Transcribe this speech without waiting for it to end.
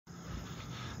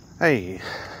Hey,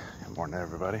 good morning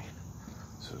everybody.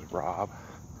 This is Rob,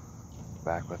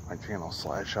 back with my channel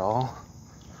 /all.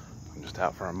 I'm just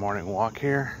out for a morning walk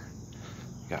here.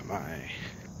 Got my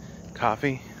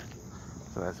coffee,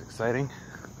 so that's exciting.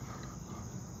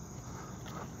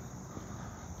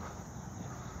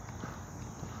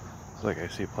 Looks like I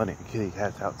see plenty of kitty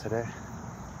cats out today.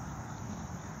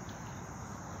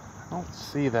 I don't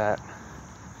see that.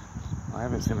 I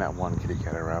haven't seen that one kitty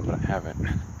cat around, but I haven't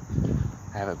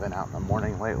been out in the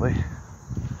morning lately.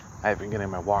 I've been getting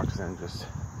my walks in just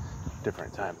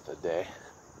different times of the day.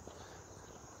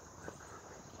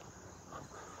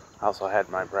 I also had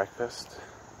my breakfast.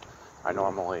 I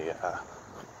normally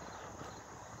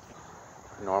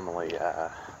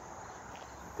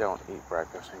don't eat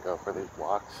breakfast and go for these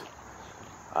walks,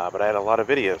 but I had a lot of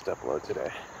videos to upload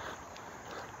today.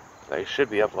 They should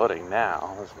be uploading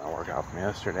now. This is my workout from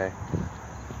yesterday.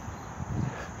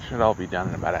 Should all be done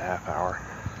in about a half hour.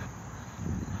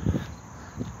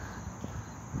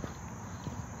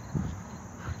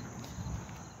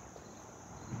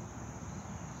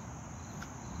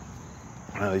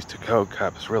 Now these to-go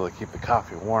cups really keep the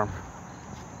coffee warm.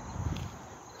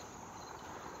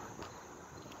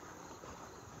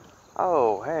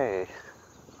 Oh, hey.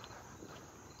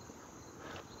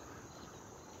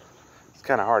 It's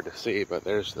kind of hard to see, but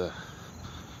there's the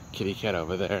kitty cat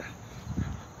over there.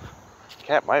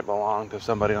 Cat might belong to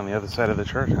somebody on the other side of the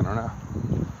church. I don't know.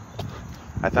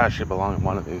 I thought she belonged in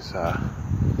one of these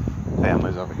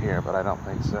families over here, but I don't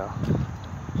think so.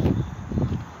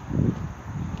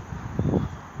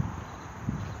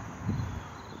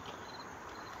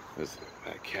 There's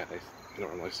that cat I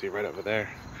normally see right over there.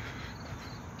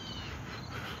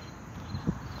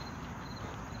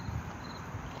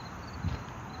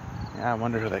 Yeah, I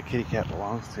wonder who that kitty cat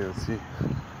belongs to. Let's see.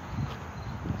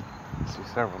 See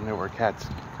several newer cats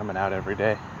coming out every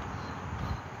day.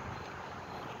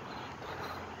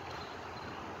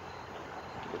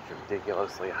 It's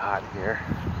ridiculously hot here,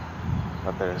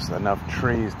 but there's enough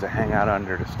trees to hang out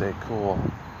under to stay cool,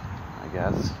 I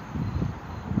guess.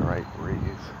 The right breeze.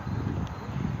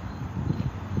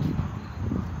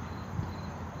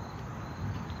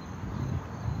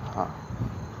 Huh.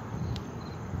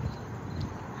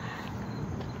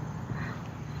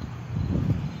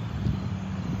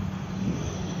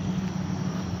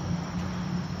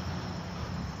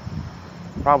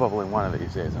 Probably one of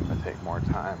these days I'm going to take more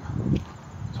time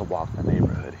to walk the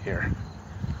neighborhood here.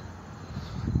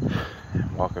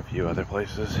 Walk a few other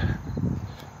places.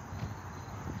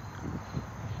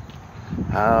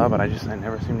 But I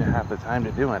never seem to have the time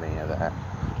to do any of that.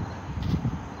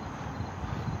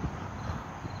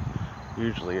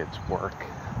 Usually it's work,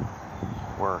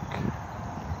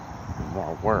 and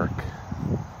more work,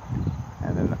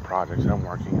 and then the projects I'm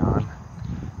working on.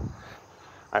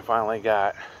 I finally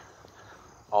got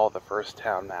all the first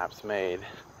town maps made,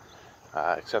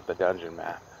 except the dungeon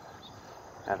map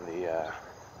and the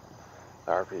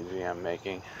RPG I'm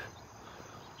making,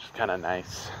 which is kind of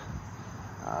nice.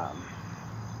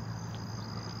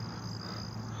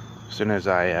 As soon as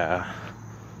I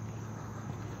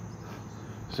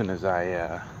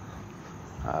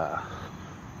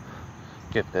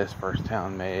get this first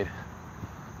town made,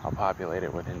 I'll populate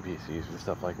it with NPCs and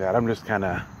stuff like that. I'm just kind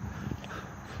of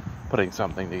putting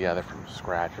something together from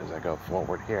scratch as I go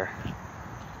forward here,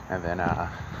 and then I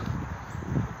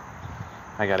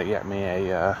got to get me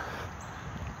a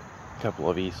couple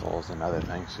of easels and other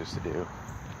things just to do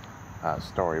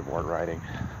storyboard writing.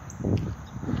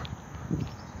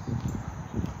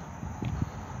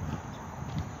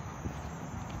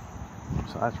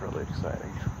 So that's really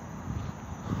exciting.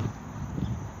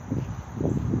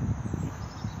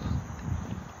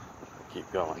 Keep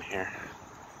going here.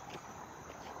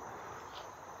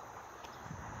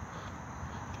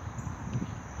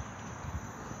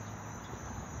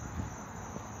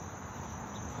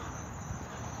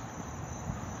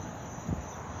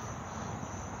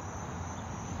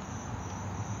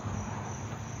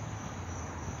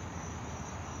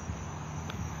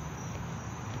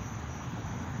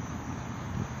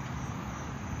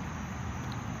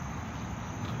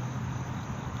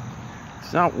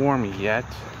 It's not warm yet,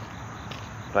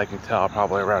 but I can tell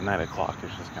probably around 9 o'clock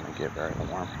it's just going to get very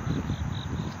warm.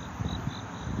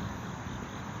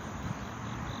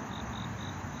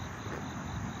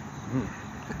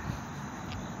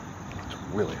 It's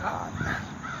really hot.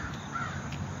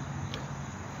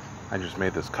 I just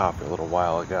made this coffee a little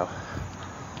while ago.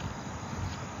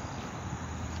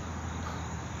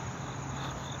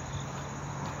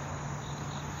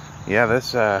 Yeah,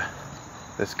 this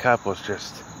cup was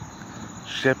just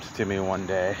shipped to me one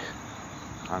day,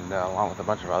 and along with a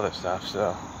bunch of other stuff.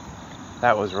 So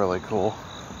that was really cool.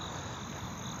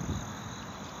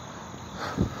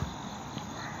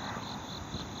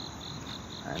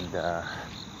 And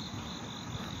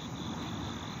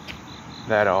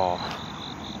that all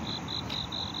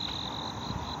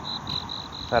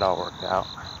worked out.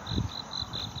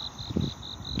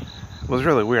 It was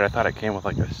really weird. I thought it came with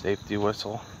like a safety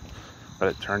whistle, but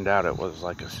it turned out it was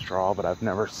like a straw, but I've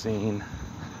never seen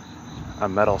a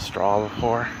metal straw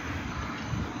before.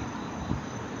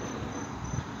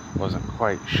 Wasn't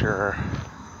quite sure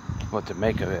what to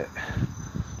make of it.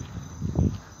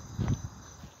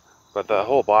 But the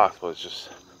whole box was just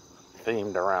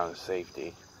themed around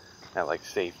safety. Had like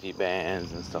safety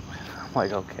bands and stuff. I'm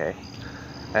like, okay,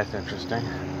 that's interesting.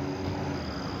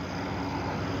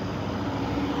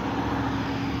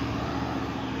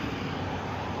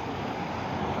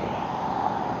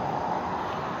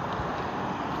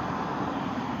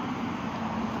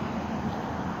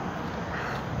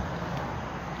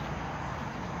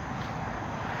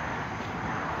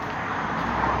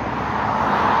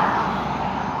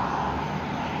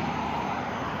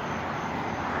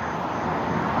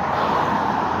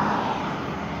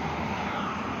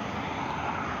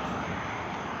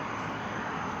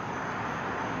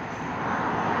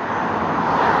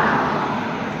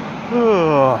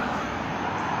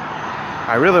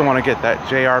 I really want to get that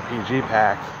JRPG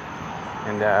pack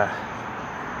and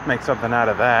make something out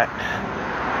of that.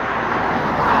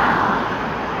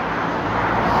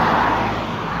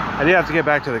 I do have to get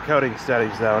back to the coding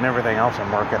studies though, and everything else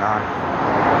I'm working on.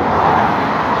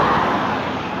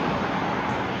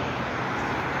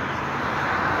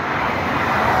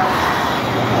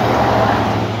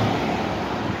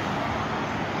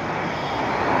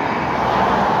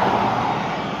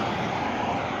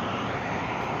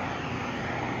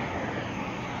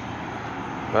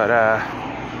 But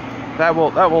that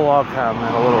will all come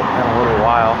in a little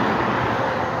while.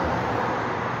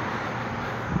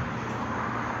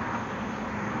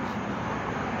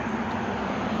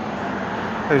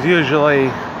 There's usually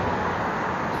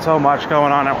so much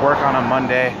going on at work on a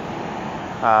Monday.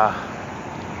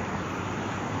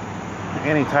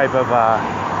 Any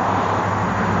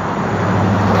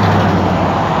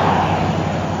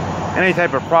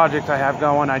type of project I have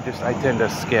going, I tend to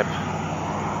skip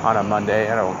on a Monday.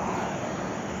 I don't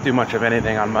do much of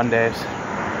anything on Mondays.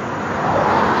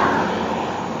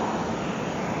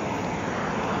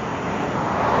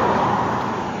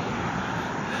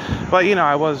 But you know,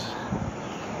 I was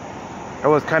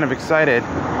kind of excited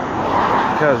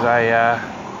because I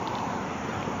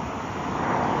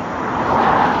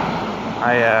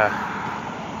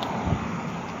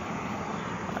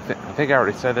think I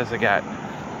already said this. I got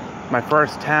my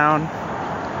first town.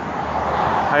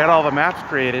 I got all the maps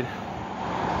created.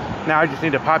 Now I just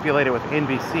need to populate it with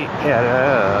NPCs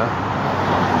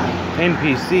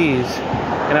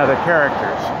and other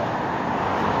characters.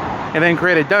 And then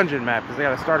create a dungeon map, because I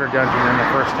got a starter dungeon in the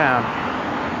first town.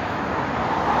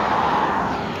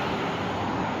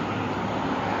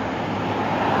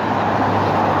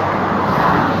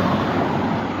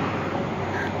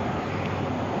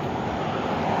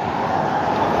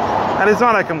 And it's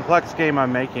not a complex game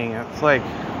I'm making. It's like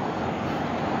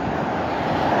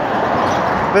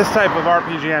this type of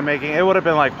RPG I'm making, it would have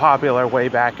been like popular way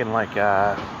back in like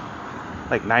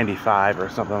 95 or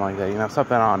something like that, you know,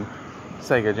 something on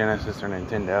Sega Genesis or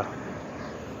Nintendo.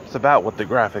 It's about what the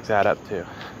graphics add up to.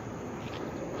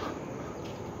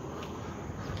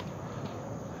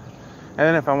 And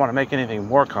then if I want to make anything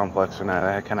more complex than that,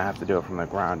 I kind of have to do it from the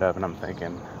ground up, and I'm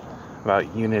thinking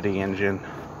about Unity engine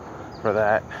for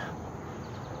that.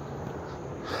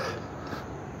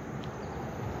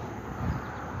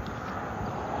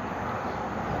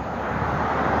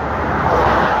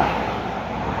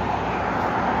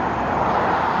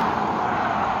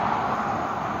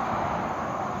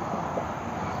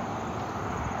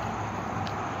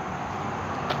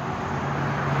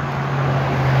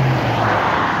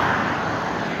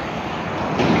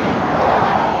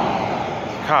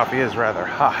 Coffee is rather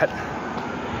hot.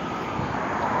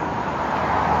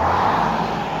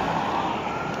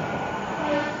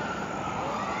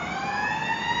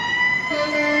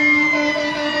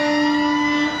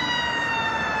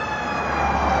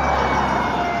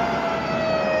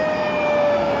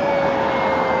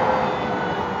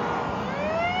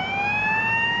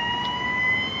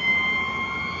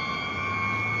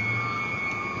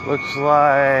 Looks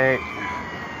like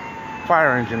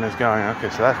fire engine is going. Okay,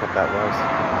 so that's what that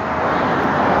was.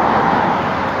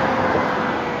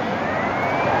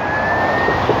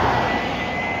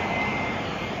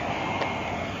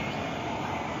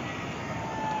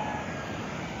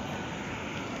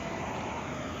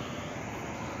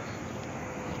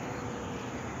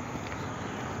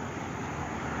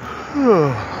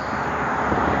 Good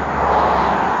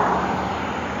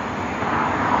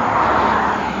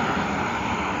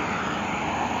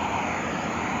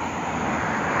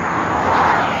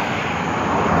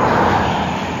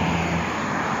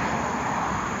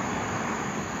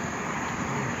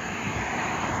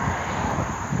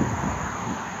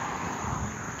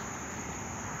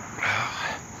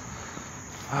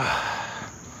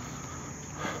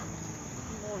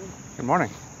morning.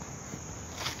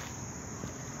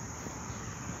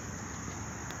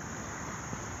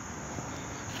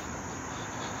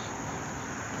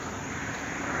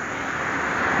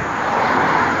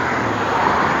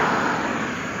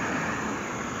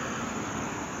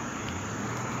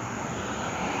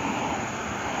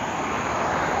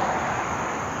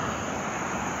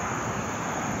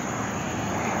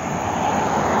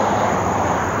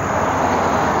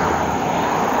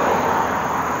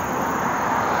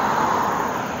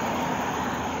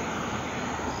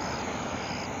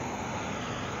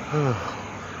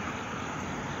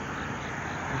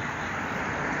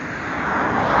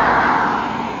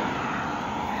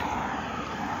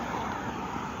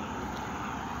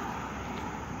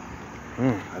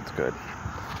 That's good.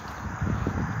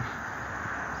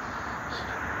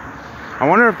 I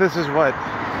wonder if this is what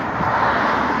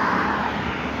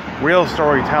real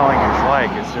storytelling is like.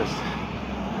 It's just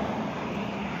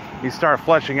you start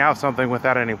fleshing out something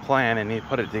without any plan and you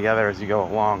put it together as you go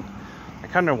along. I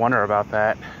kind of wonder about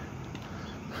that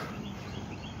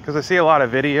because I see a lot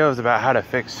of videos about how to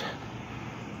fix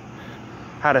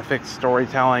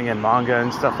storytelling in manga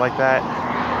and stuff like that.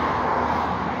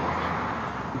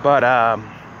 But I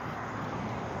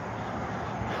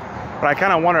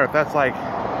kind of wonder if that's like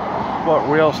what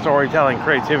real storytelling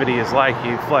creativity is like.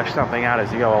 You flesh something out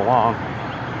as you go along.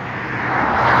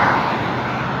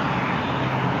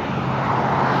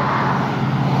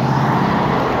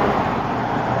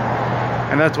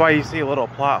 And that's why you see little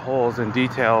plot holes and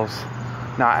details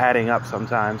not adding up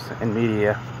sometimes in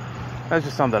media. That's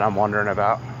just something I'm wondering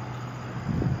about.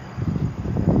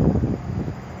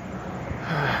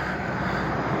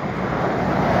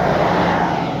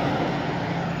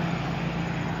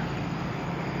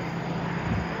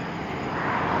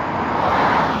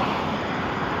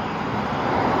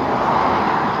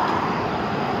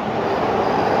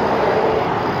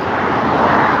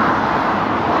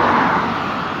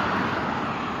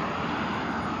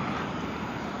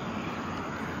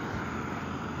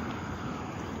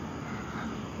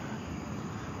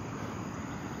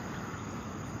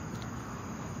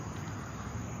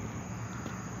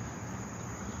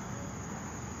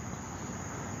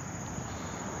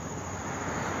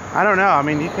 I don't know. I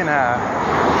mean, you can add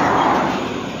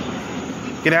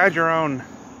your own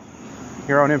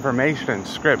information and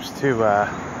scripts to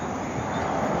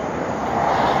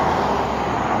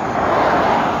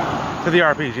the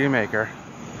RPG Maker.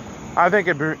 I think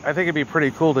it'd be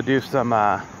pretty cool to do some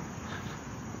what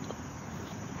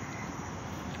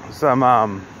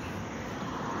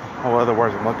are the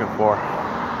words I'm looking for?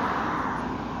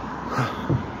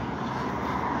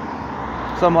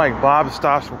 Some like Bob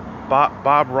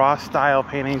Ross style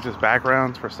paintings as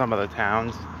backgrounds for some of the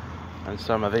towns and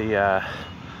some of the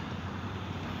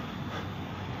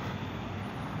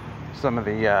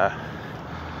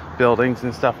buildings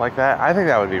and stuff like that. I think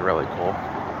that would be really cool.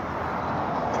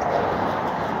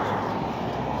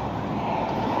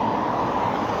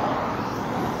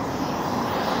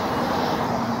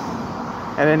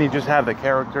 And then you just have the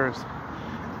characters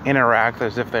interact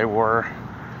as if they were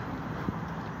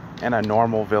in a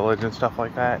normal village and stuff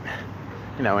like that.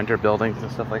 You know, enter buildings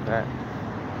and stuff like that.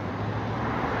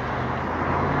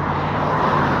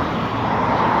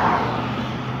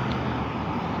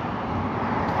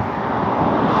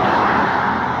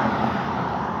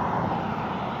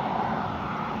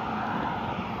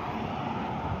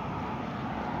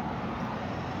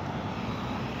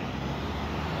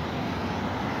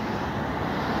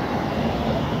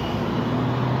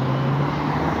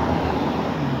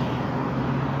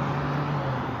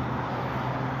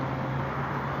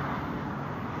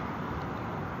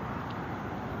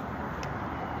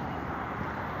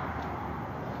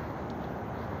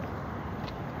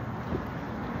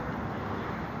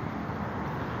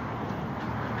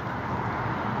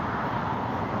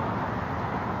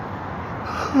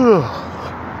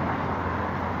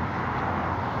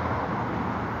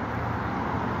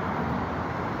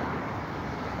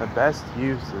 The best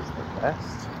use is the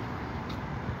best.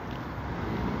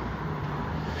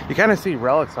 You kind of see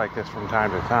relics like this from time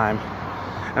to time,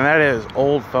 and that is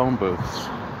old phone booths.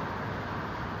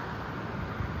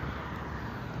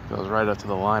 Goes right up to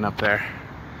the line up there.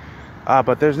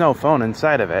 But there's no phone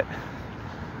inside of it.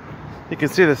 You can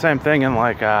see the same thing in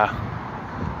like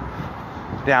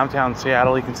downtown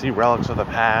Seattle. You can see relics of the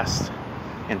past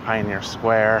in Pioneer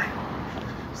Square.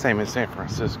 Same in San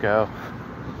Francisco.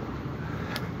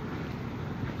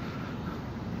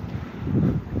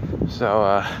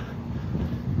 So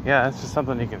yeah, it's just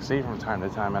something you can see from time to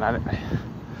time. And I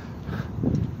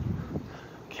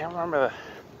can't remember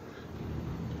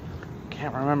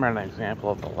an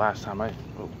example of the last time I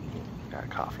got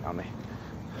coffee on me.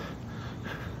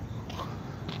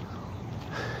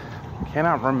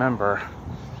 Cannot remember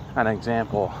an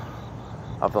example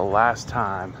of the last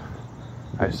time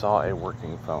I saw a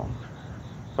working phone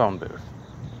booth.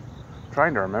 I'm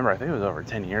trying to remember, I think it was over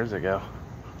 10 years ago.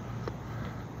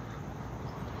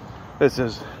 This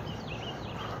is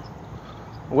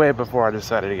way before I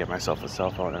decided to get myself a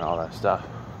cell phone and all that stuff.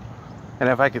 And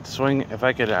if I could swing it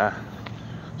without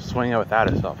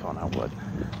a cell phone, I would.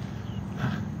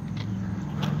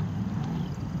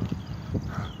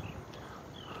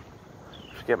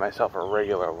 Get myself a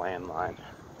regular landline.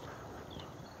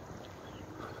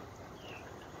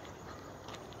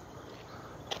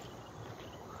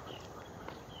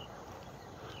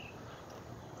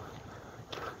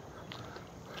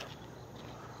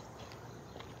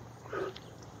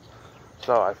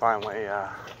 So I finally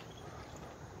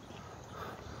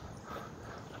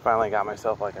got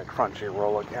myself like a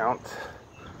Crunchyroll account.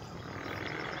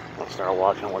 I'll start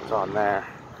watching what's on there.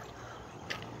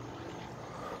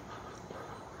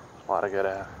 A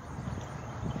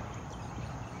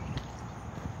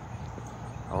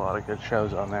lot of good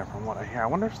shows on there from what I hear. I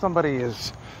wonder if somebody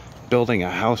is building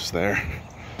a house there.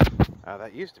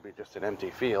 That used to be just an empty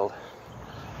field.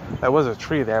 There was a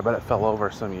tree there, but it fell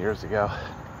over some years ago.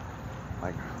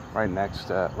 Like right next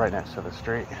to the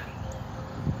street.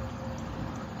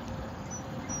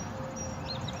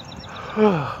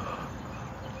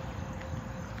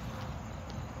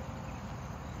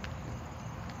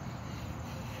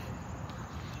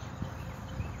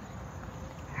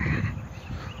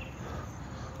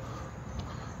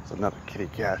 It's another kitty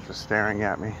cat just staring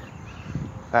at me.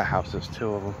 That house has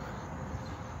two of them.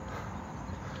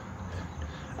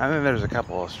 And then there's a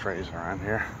couple of strays around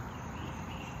here.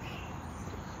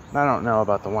 I don't know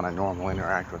about the one I normally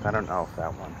interact with. I don't know if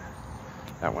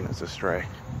that one is a stray.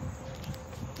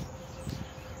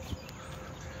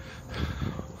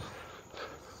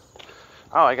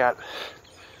 Oh, I got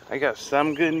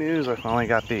some good news. I finally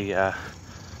got the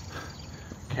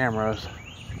cameras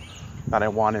that I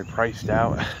wanted priced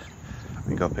out. Let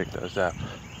me go pick those up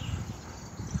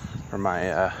for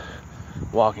my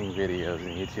walking videos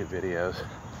and YouTube videos.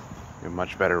 A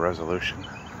much better resolution.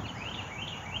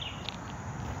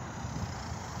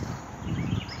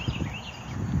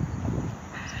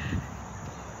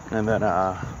 And then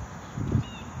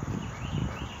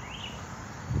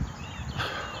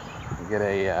get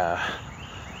a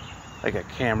like a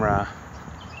camera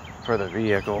for the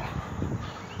vehicle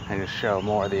and just show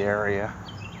more of the area.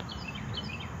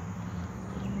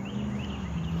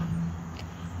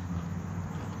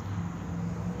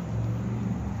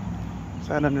 Is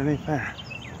that underneath there?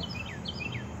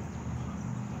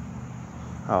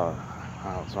 Oh,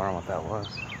 I was wondering what that was.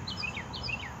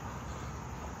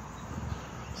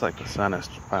 It's like the sun is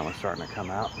finally starting to come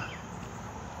out.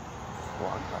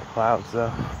 Blocked by clouds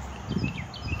though.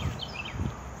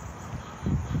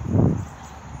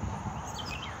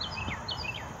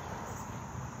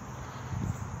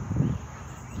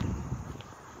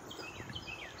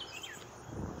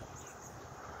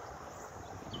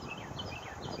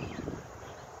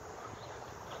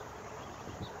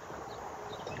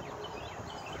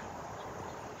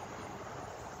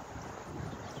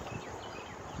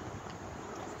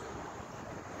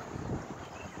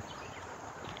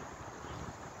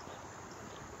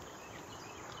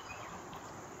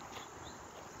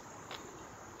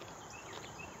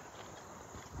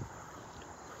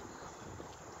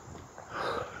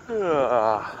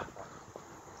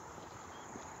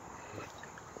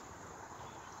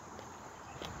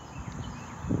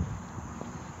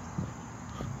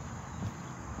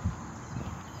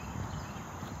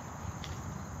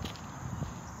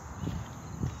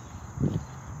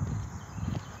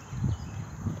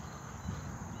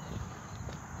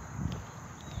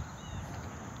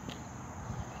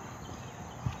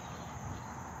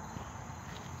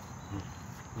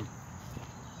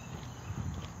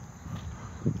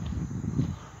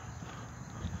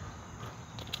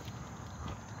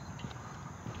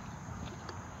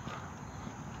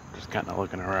 Kind of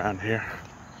looking around here.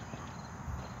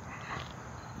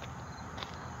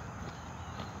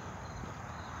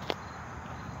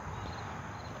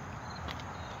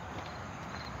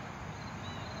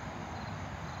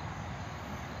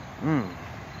 Mmm.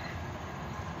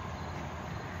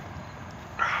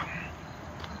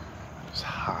 It's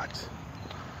hot.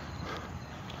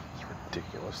 It's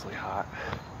ridiculously hot.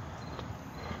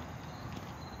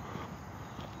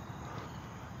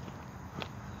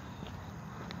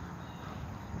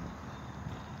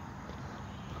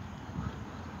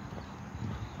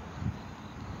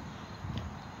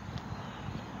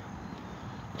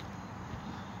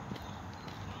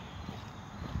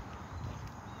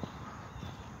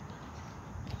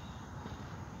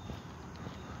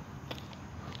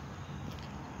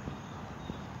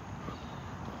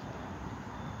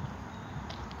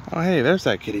 Oh, hey, there's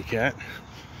that kitty cat.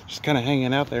 Just kind of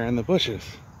hanging out there in the bushes.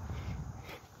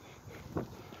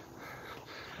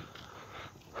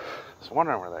 Just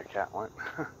wondering where that cat went.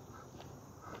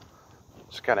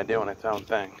 Just kind of doing its own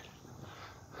thing.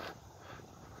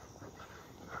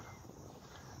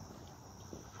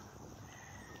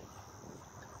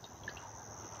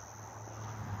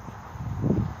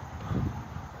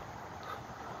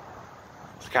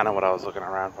 It's kind of what I was looking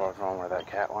around for, where that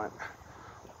cat went.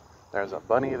 There's a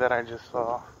bunny that I just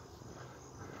saw.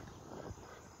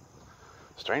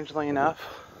 Strangely enough,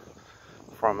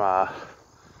 from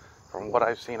what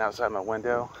I've seen outside my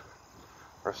window,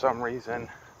 for some reason,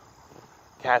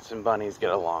 cats and bunnies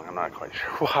get along. I'm not quite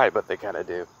sure why, but they kind of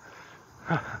do.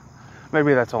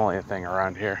 Maybe that's only a thing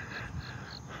around here.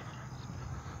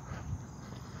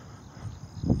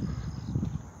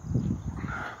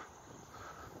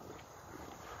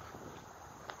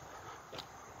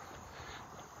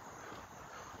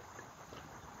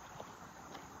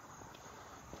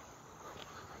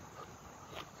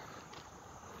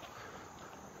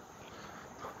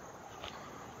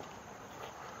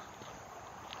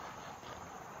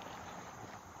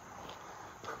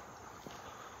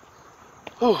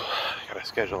 Ooh, I gotta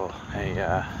schedule an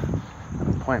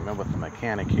appointment with the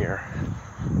mechanic here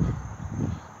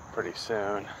pretty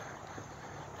soon.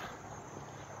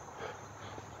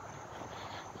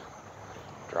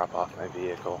 Drop off my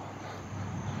vehicle.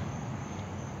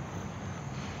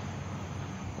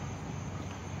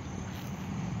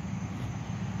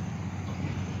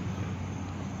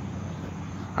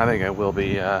 I think I will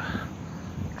be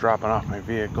dropping off my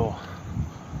vehicle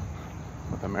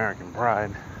with American Pride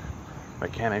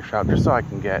mechanic shop just so I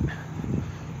can get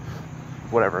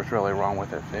whatever's really wrong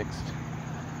with it fixed.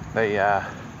 They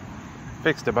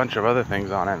fixed a bunch of other things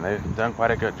on it and they've done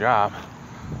quite a good job.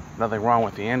 Nothing wrong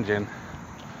with the engine,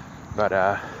 but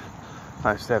like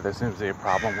I said, there seems to be a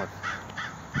problem with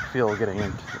fuel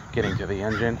getting to the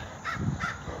engine.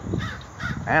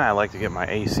 And I like to get my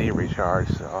AC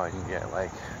recharged so I can get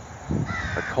like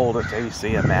the coldest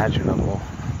AC imaginable.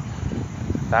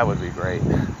 That would be great.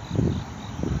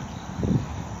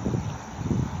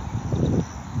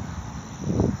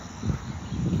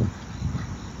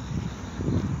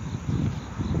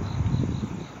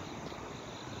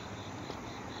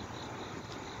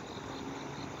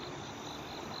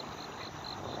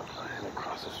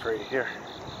 Across the street here.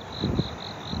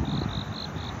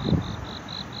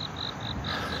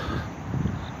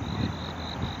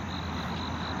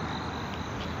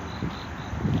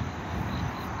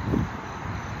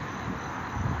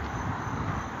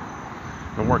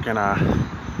 Been working a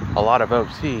lot of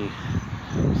OT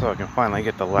so I can finally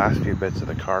get the last few bits of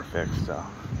the car fixed, so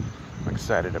I'm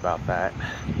excited about that.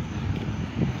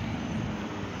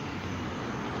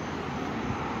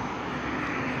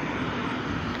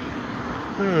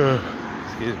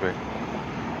 Excuse me.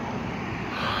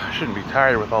 I shouldn't be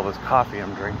tired with all this coffee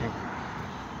I'm drinking.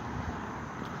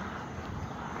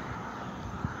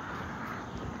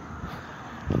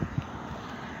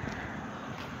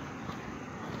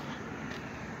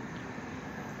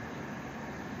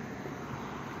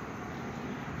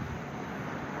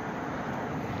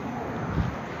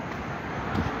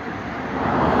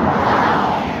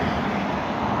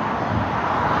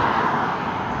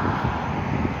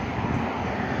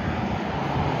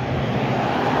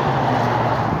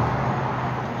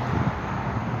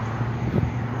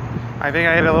 I think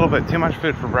I ate a little bit too much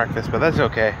food for breakfast, but that's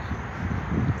okay.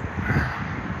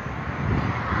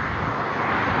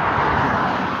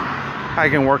 I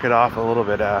can work it off a little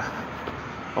bit,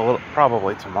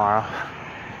 probably tomorrow.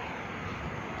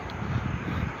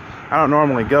 I don't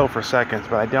normally go for seconds,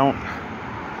 but I don't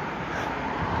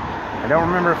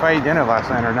remember if I ate dinner last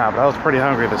night or not, but I was pretty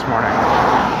hungry this morning.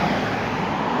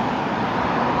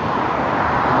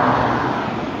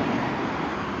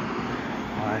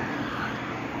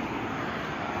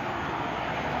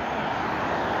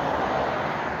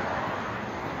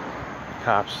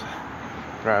 Cops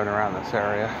driving around this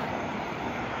area.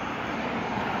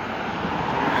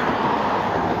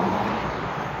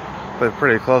 live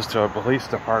pretty close to a police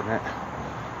department.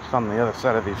 It's on the other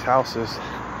side of these houses.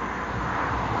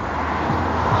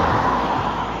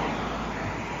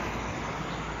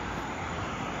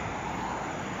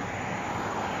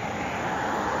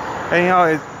 And you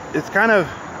know, it's kind of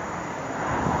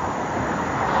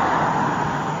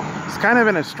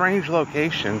in a strange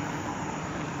location.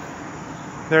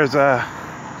 There's a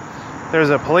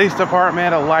police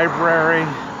department, a library,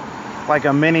 like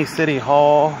a mini city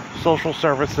hall, social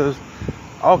services,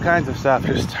 all kinds of stuff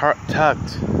just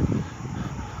tucked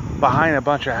behind a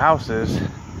bunch of houses,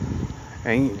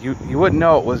 and you wouldn't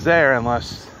know it was there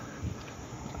unless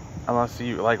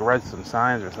you like read some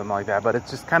signs or something like that. But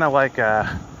it's just kind of like it's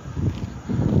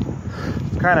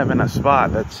kind of in a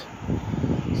spot it's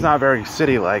not very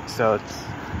city-like, so it's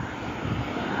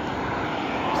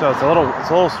a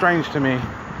little strange to me.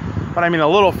 But I mean, a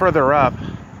little further up,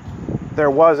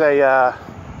 there was a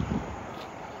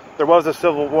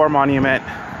Civil War monument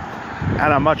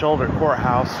and a much older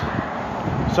courthouse,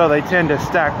 so they tend to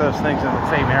stack those things in the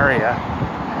same area.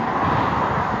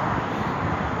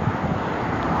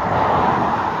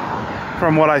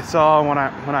 From what I saw when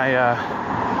I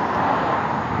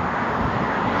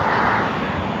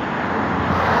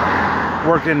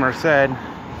worked in Merced,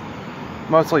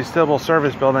 mostly civil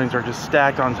service buildings are just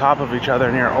stacked on top of each other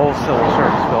near old civil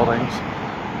service buildings.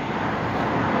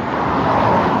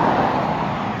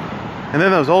 And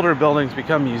then those older buildings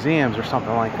become museums or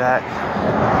something like that.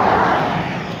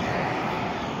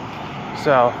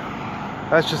 So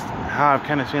that's just how I've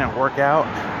kind of seen it work out.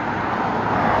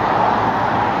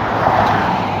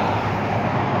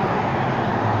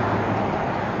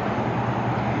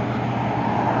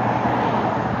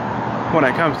 When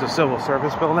it comes to civil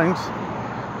service buildings.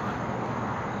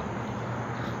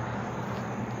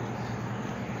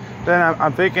 Then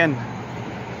I'm thinking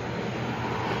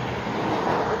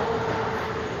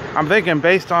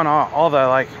based on all the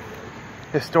like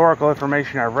historical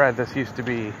information I've read, this used to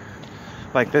be,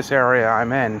 like this area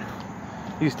I'm in,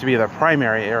 used to be the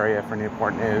primary area for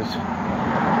Newport News.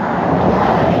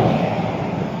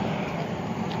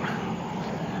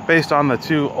 Based on the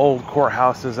two old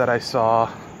courthouses that I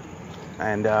saw,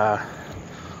 and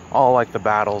all like the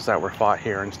battles that were fought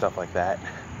here and stuff like that.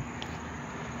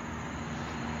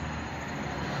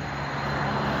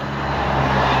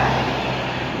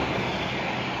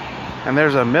 And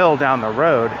there's a mill down the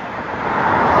road.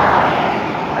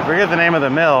 I forget the name of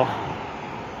the mill,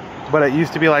 but it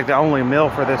used to be like the only mill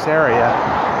for this area.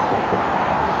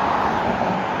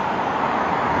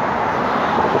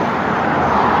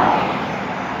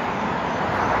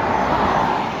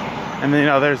 And then, you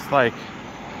know, there's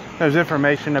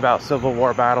information about Civil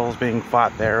War battles being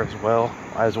fought there as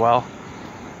well.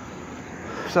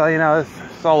 So, you know,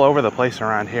 it's all over the place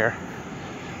around here.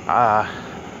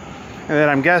 And then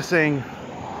I'm guessing,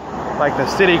 like, the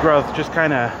city growth just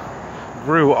kind of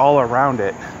grew all around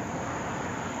it.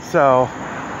 So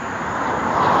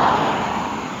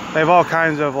they have all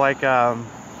kinds of like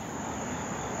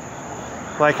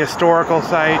historical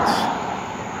sites,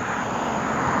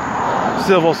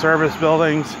 civil service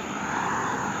buildings,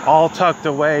 all tucked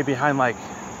away behind like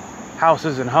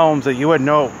houses and homes that you wouldn't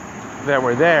know that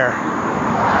were there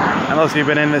unless you've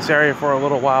been in this area for a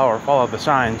little while or followed the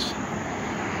signs.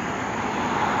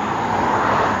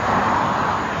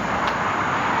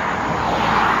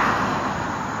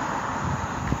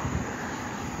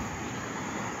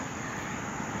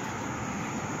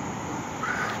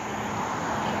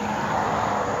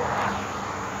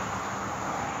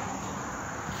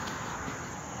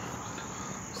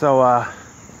 So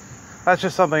that's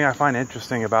just something I find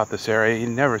interesting about this area. You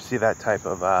never see that type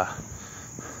of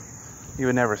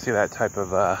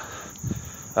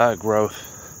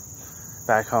growth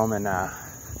back home in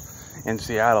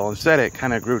Seattle. Instead, it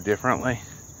kind of grew differently.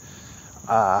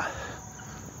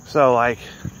 So like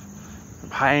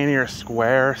Pioneer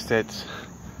Square sits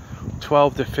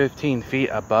 12 to 15 feet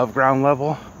above ground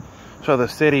level. So the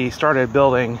city started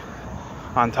building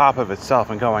on top of itself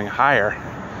and going higher.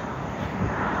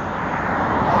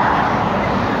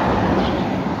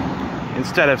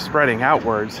 Instead of spreading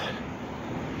outwards.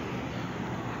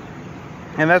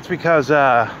 And that's because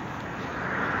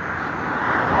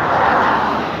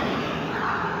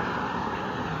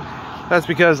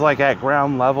like at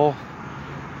ground level,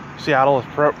 Seattle is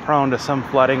prone to some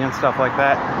flooding and stuff like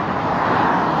that.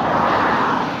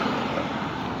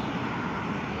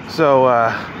 So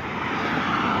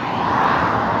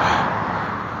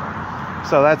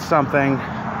so that's something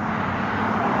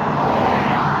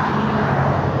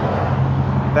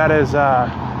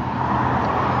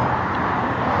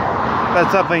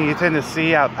that's something you tend to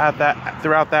see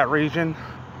throughout that region,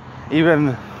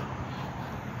 even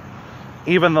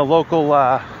even the local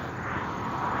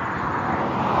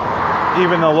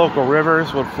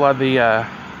rivers would flood the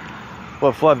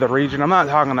region. I'm not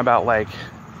talking about like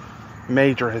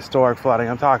major historic flooding.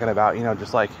 I'm talking about, you know,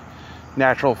 just like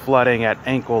natural flooding at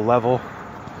ankle level.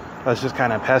 That's just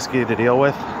kind of pesky to deal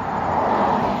with.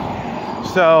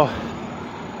 So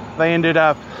they ended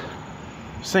up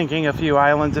sinking a few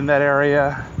islands in that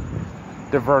area,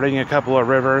 diverting a couple of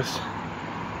rivers.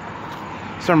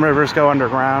 Some rivers go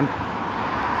underground.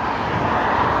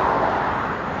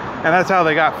 And that's how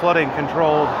they got flooding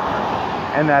controlled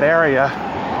in that area.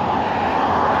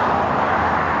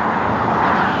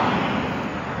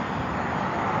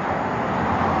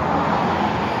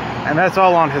 And that's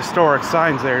all on historic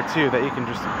signs there too, that you can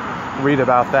just read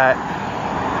about that.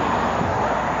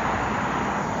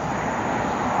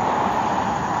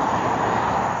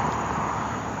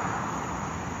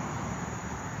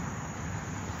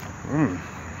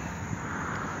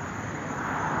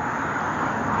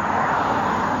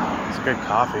 It's good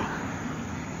coffee.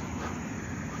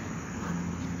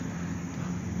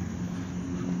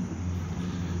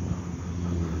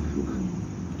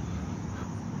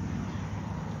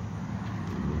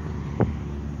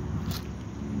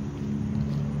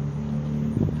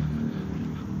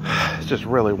 It's just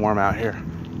really warm out here.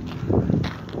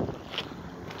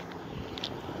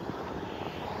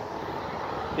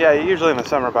 Yeah, usually in the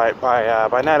summer by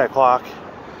 9 o'clock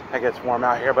it gets warm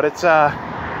out here, but it's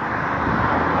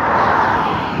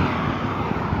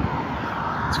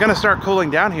gonna start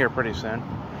cooling down here pretty soon.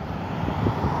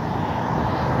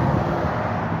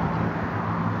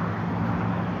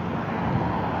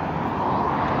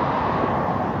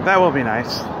 That will be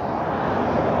nice.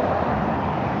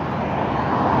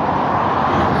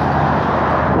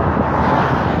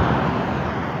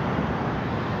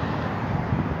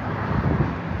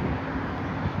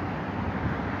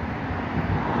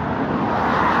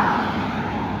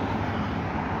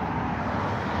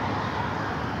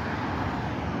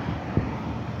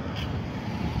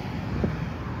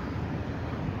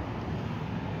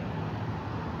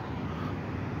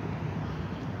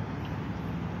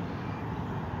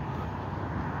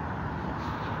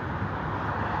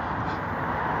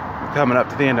 Coming up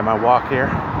to the end of my walk here.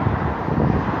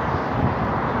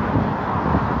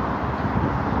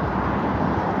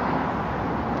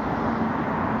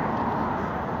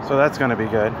 So that's going to be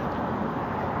good.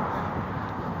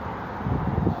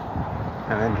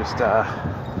 And then just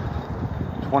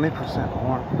 20%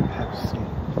 more Pepsi.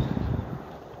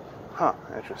 Huh,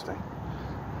 interesting.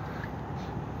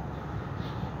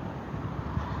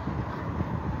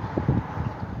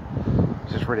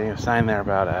 Just reading a sign there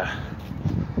about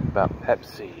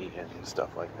Pepsi and stuff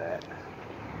like that.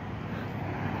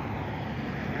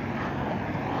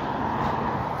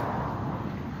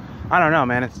 I don't know,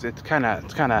 man. It's kind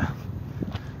of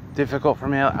difficult for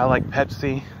me. I like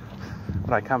Pepsi,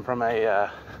 but I come from a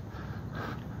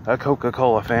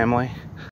Coca-Cola family.